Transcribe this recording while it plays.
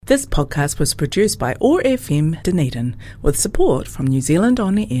This podcast was produced by OARsome Dunedin with support from New Zealand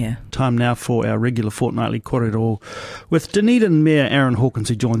On Air. Time now for our regular fortnightly korero with Dunedin Mayor Aaron Hawkins,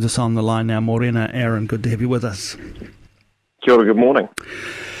 who joins us on the line now. Morena, Aaron, good to have you with us. Kia ora, good morning.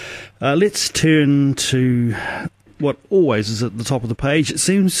 Let's turn to what always is at the top of the page. It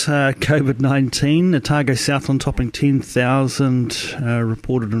seems COVID-19, Otago Southland topping 10,000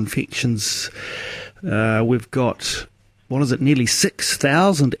 reported infections. We've got, nearly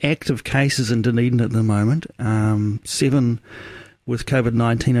 6,000 active cases in Dunedin at the moment, 7 with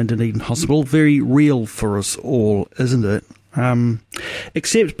COVID-19 in Dunedin Hospital. Very real for us all, isn't it?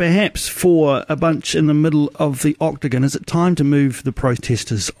 Except perhaps for a bunch in the middle of the Octagon. Is it time to move the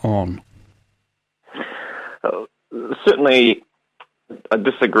protesters on? Certainly, I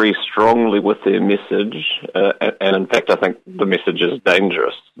disagree strongly with their message, and in fact I think the message is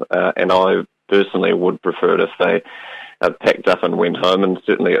dangerous, and I personally would prefer it if they packed up and went home, and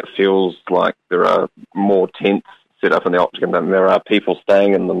certainly it feels like there are more tents set up in the Octagon than there are people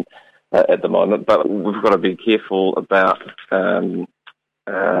staying in them at the moment. But we've got to be careful about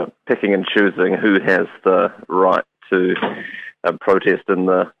picking and choosing who has the right to protest in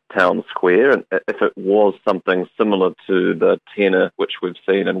the town square. And if it was something similar to the tenor which we've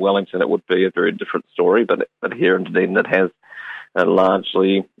seen in Wellington, it would be a very different story. But here in Dunedin, it has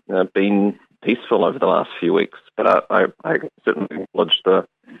largely been peaceful over the last few weeks. But I certainly acknowledge the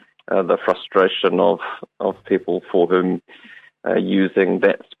frustration of people for whom using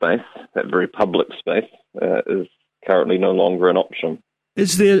that space, that very public space, is currently no longer an option.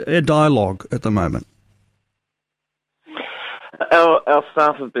 Is there a dialogue at the moment? Our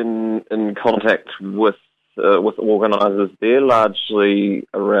staff have been in contact with organisers there, largely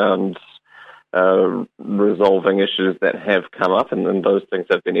around resolving issues that have come up, and those things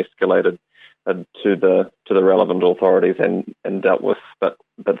have been escalated to the relevant authorities and dealt with, but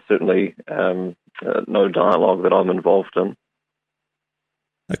certainly no dialogue that I'm involved in.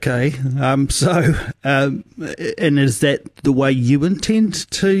 Okay, and is that the way you intend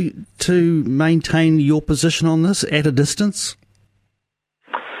to maintain your position on this, at a distance?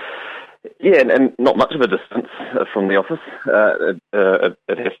 Yeah, and not much of a distance from the office.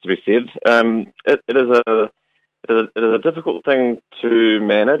 It has to be said. It is a difficult thing to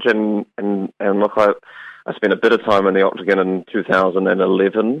manage, and look, I spent a bit of time in the Octagon in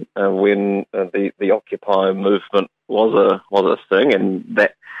 2011 when the Occupy movement was a thing, and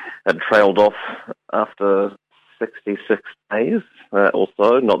that had trailed off after 66 days or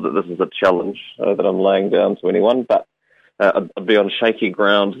so. Not that this is a challenge that I'm laying down to anyone, but I'd be on shaky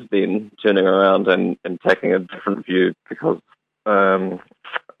ground then, turning around and taking a different view because I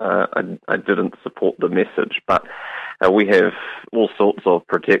didn't support the message. But we have all sorts of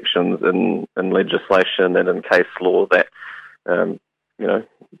protections in legislation and in case law that,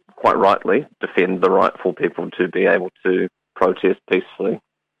 quite rightly defend the right for people to be able to protest peacefully.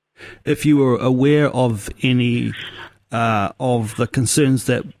 If you were aware of any of the concerns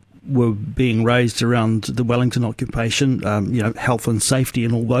that were being raised around the Wellington occupation, health and safety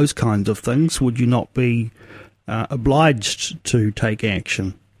and all those kinds of things, would you not be obliged to take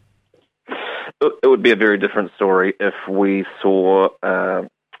action? It would be a very different story if we saw a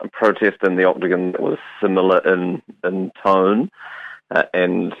protest in the Octagon that was similar in tone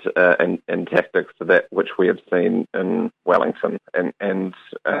and tactics to that which we have seen in Wellington. And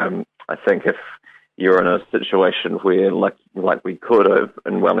I think if you're in a situation where, like we could have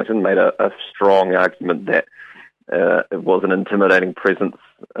in Wellington, made a strong argument that it was an intimidating presence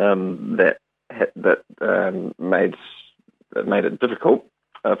that made it difficult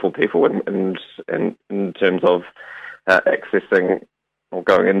for people and in terms of accessing or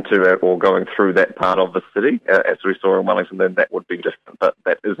going into or going through that part of the city, as we saw in Wellington, then that would be different. But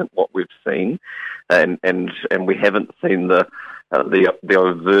that isn't what we've seen, and we haven't seen the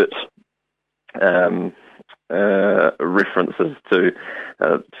overt references to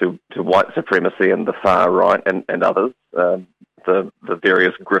white supremacy and the far right and others, the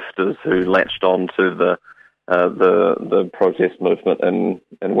various grifters who latched on to the protest movement in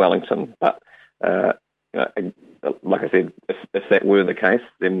Wellington. But like I said, if that were the case,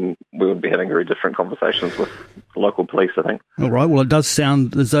 then we would be having very different conversations with local police, I think. All right. Well, it does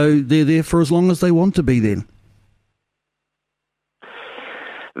sound as though they're there for as long as they want to be then.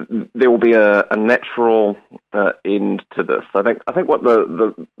 There will be a natural end to this. I think what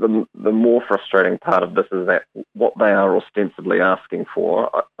the more frustrating part of this is that what they are ostensibly asking for,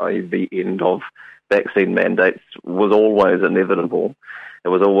 i.e. the end of vaccine mandates, was always inevitable. It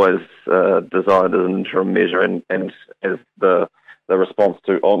was always designed as an interim measure, and as the response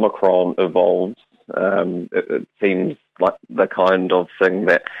to Omicron evolved, It seems like the kind of thing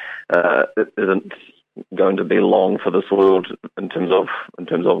that it isn't going to be long for this world in terms of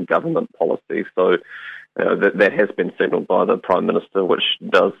government policy. So that has been signalled by the Prime Minister, which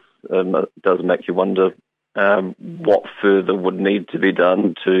does make you wonder what further would need to be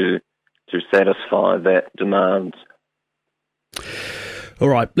done to satisfy that demand. All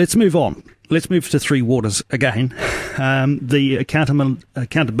right, let's move on. Let's move to Three Waters again. The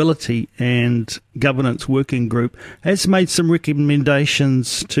Accountability and Governance Working Group has made some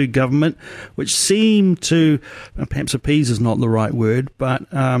recommendations to government which seem to, perhaps appease is not the right word, but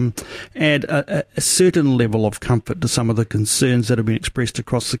add a certain level of comfort to some of the concerns that have been expressed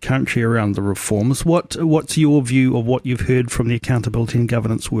across the country around the reforms. What's your view of what you've heard from the Accountability and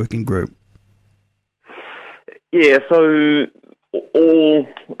Governance Working Group? Yeah, so all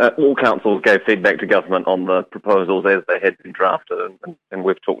councils gave feedback to government on the proposals as they had been drafted, and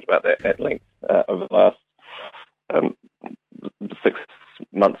we've talked about that at length over the last 6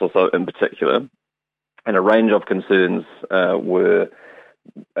 months or so in particular. And a range of concerns were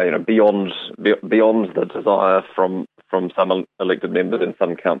beyond the desire from some elected members in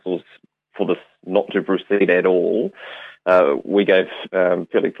some councils for this not to proceed at all. We gave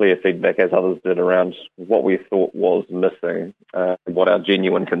fairly clear feedback, as others did, around what we thought was missing, what our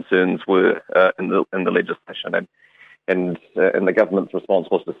genuine concerns were in the legislation, and the government's response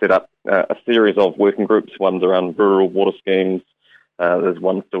was to set up a series of working groups. One's around rural water schemes. There's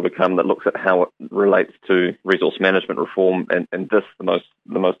one still to come that looks at how it relates to resource management reform, and this the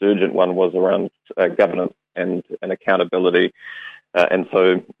most urgent one was around governance and accountability, and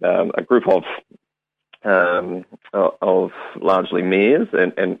so a group of largely mayors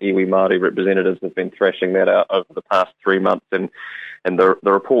and iwi Māori representatives have been thrashing that out over the past 3 months, and the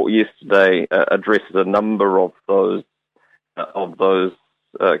report yesterday addresses a number of those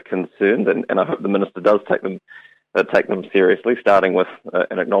concerns, and I hope the Minister does take them seriously, starting with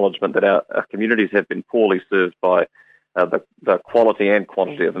an acknowledgement that our communities have been poorly served by the quality and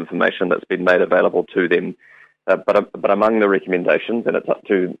quantity of information that's been made available to them. But among the recommendations, and it's up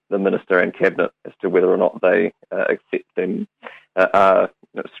to the Minister and Cabinet as to whether or not they accept them, are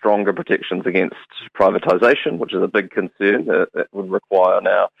stronger protections against privatisation, which is a big concern that would require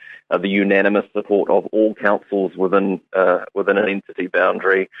now the unanimous support of all councils within an entity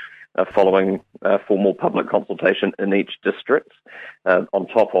boundary, following formal public consultation in each district, on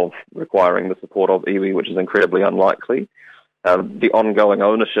top of requiring the support of iwi, which is incredibly unlikely. The ongoing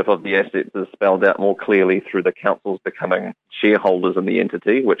ownership of the assets is spelled out more clearly through the councils becoming shareholders in the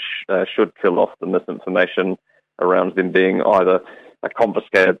entity, which should kill off the misinformation around them being either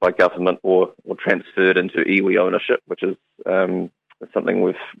confiscated by government or transferred into iwi ownership, which is something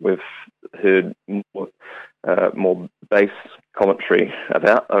we've heard more base commentary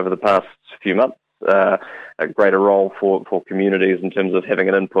about over the past few months. A greater role for communities in terms of having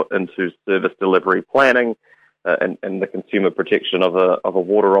an input into service delivery planning, and the consumer protection of a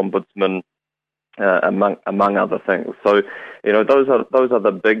water ombudsman, among other things. So, those are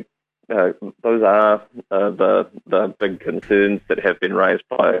the big concerns that have been raised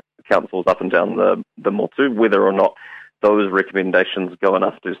by councils up and down the Motu. Whether or not those recommendations go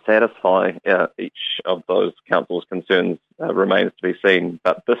enough to satisfy each of those councils' concerns remains to be seen.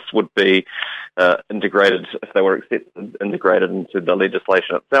 But this would be integrated, if they were accepted, integrated into the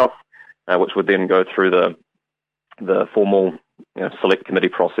legislation itself, which would then go through the formal select committee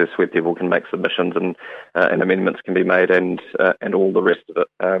process where people can make submissions and amendments can be made, and all the rest of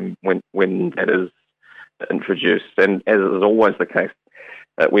it when that is introduced. And as is always the case,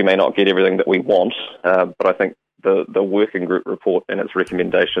 we may not get everything that we want, but I think the working group report and its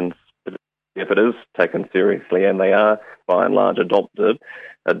recommendations, if it is taken seriously, and they are by and large adopted,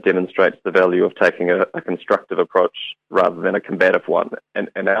 demonstrates the value of taking a constructive approach rather than a combative one. And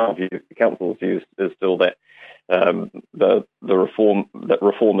our view, the council's view, is still that the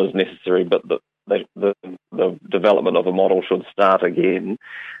reform is necessary, but the development of a model should start again.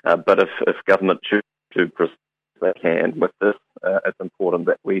 But if government choose to proceed, they can with this. It's important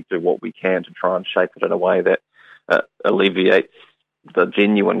that we do what we can to try and shape it in a way that alleviates the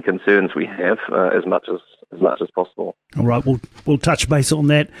genuine concerns we have as much as possible. All right, we'll touch base on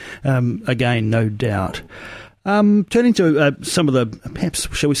that again, no doubt. Turning to some of the, perhaps,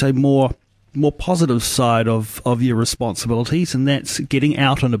 shall we say, more more positive side of your responsibilities, and that's getting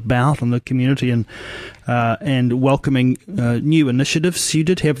out and about in the community and welcoming new initiatives. You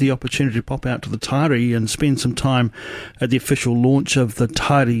did have the opportunity to pop out to the Tairi and spend some time at the official launch of the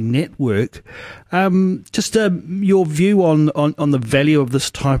Tairi network. Just your view on the value of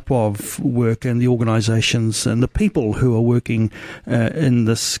this type of work and the organisations and the people who are working in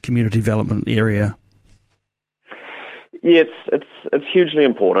this community development area. Yes, it's hugely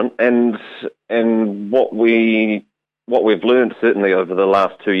important, and what we've learned certainly over the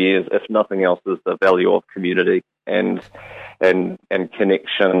last 2 years, if nothing else, is the value of community and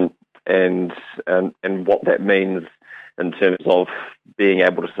connection and what that means in terms of being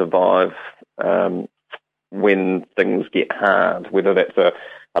able to survive when things get hard, whether that's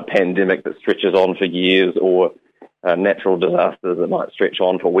a pandemic that stretches on for years or natural disasters that might stretch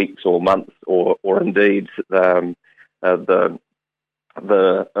on for weeks or months, or indeed the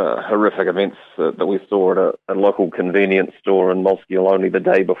horrific events that we saw at a local convenience store in Moskiel only the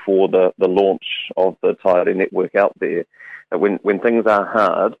day before the launch of the Tairi network out there. When things are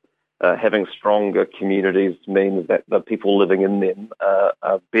hard, having stronger communities means that the people living in them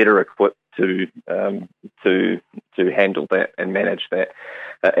are better equipped to handle that and manage that.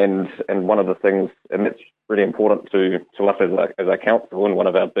 And one of the things, and that's really important to us as a council, and one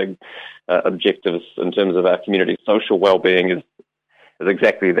of our big objectives in terms of our community social well-being is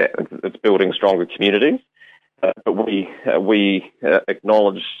exactly that. It's building stronger communities. But we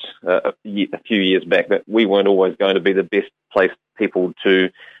acknowledged a few years back that we weren't always going to be the best placed people to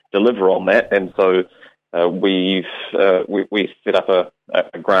deliver on that, and so we set up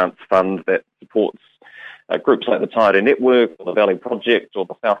a grants fund that supports groups like the Tairi Network or the Valley Project or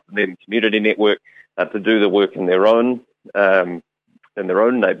the South Dunedin Community Network to do the work in their own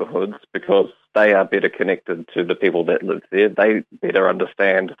neighbourhoods, because they are better connected to the people that live there. They better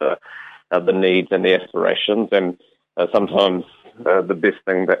understand the needs and the aspirations, and sometimes the best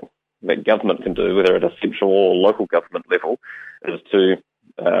thing that government can do, whether at a central or local government level, is to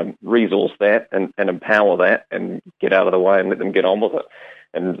resource that and empower that and get out of the way and let them get on with it.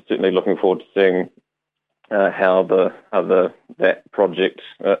 And certainly looking forward to seeing how that project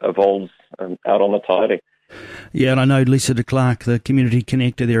evolves out on the Tairi. Yeah, and I know Lisa de Klerk, the community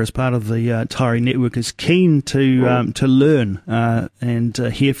connector there as part of the Tairi network, is keen to learn and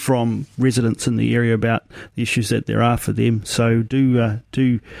hear from residents in the area about the issues that there are for them. So do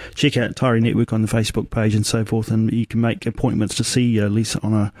check out Tairi Network on the Facebook page and so forth, and you can make appointments to see Lisa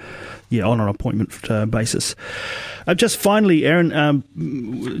on an appointment basis. Just finally,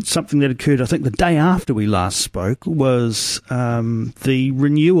 Aaron, something that occurred, I think, the day after we last spoke was the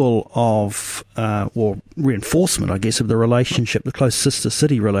renewal of or reinforcement, I guess, of the relationship, the close sister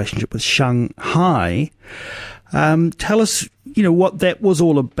city relationship with Shanghai. Tell us, what that was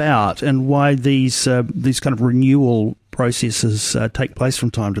all about and why these kind of renewal processes take place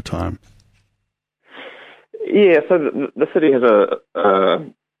from time to time. Yeah, so the city has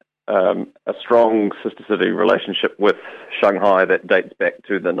a strong sister city relationship with Shanghai that dates back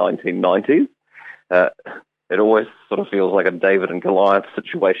to the 1990s. It always sort of feels like a David and Goliath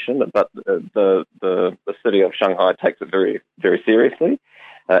situation, but the city of Shanghai takes it very, very seriously,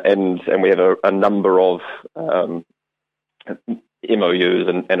 and we have a number of MOUs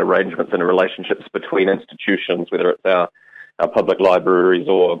and arrangements and relationships between institutions, whether it's our public libraries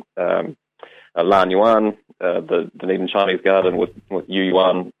or Lan Yuan, the Dunedin Chinese Garden with Yu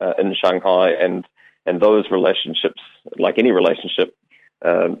Yuan in Shanghai, and those relationships, like any relationship,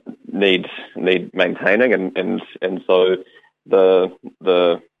 need maintaining, and so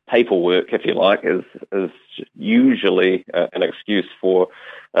the paperwork, if you like, is usually an excuse for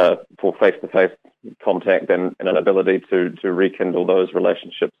face-to-face contact and an ability to rekindle those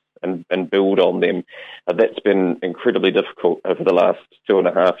relationships and build on them. That's been incredibly difficult over the last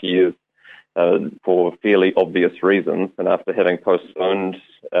 2.5 years for fairly obvious reasons, and after having postponed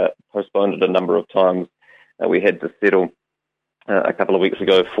it a number of times, we had to settle a couple of weeks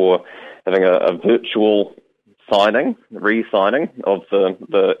ago for having a virtual re-signing of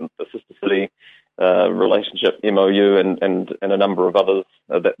the Sister City relationship MOU and a number of others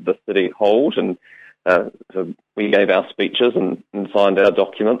that the city holds. And so we gave our speeches and signed our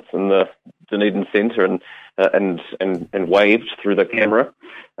documents in the Dunedin Centre and waved through the camera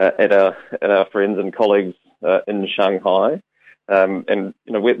at our friends and colleagues in Shanghai. And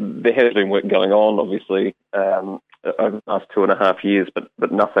there has been work going on, obviously, over the last 2.5 years,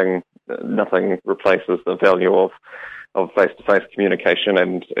 but nothing replaces the value of face-to-face communication,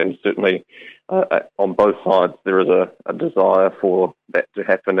 and certainly on both sides there is a desire for that to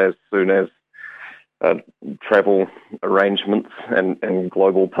happen as soon as travel arrangements and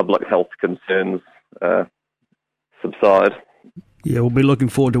global public health concerns subside. Yeah, we'll be looking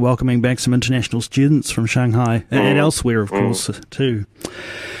forward to welcoming back some international students from Shanghai and elsewhere, of course, too.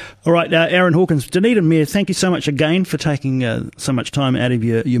 All right, Aaron Hawkins, Dunedin Mayor, thank you so much again for taking so much time out of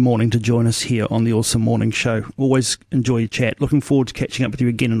your morning to join us here on the Awesome Morning Show. Always enjoy your chat. Looking forward to catching up with you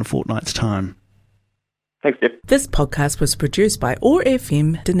again in a fortnight's time. Thanks, Jeff. This podcast was produced by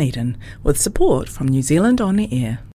OARfM Dunedin with support from New Zealand On the Air.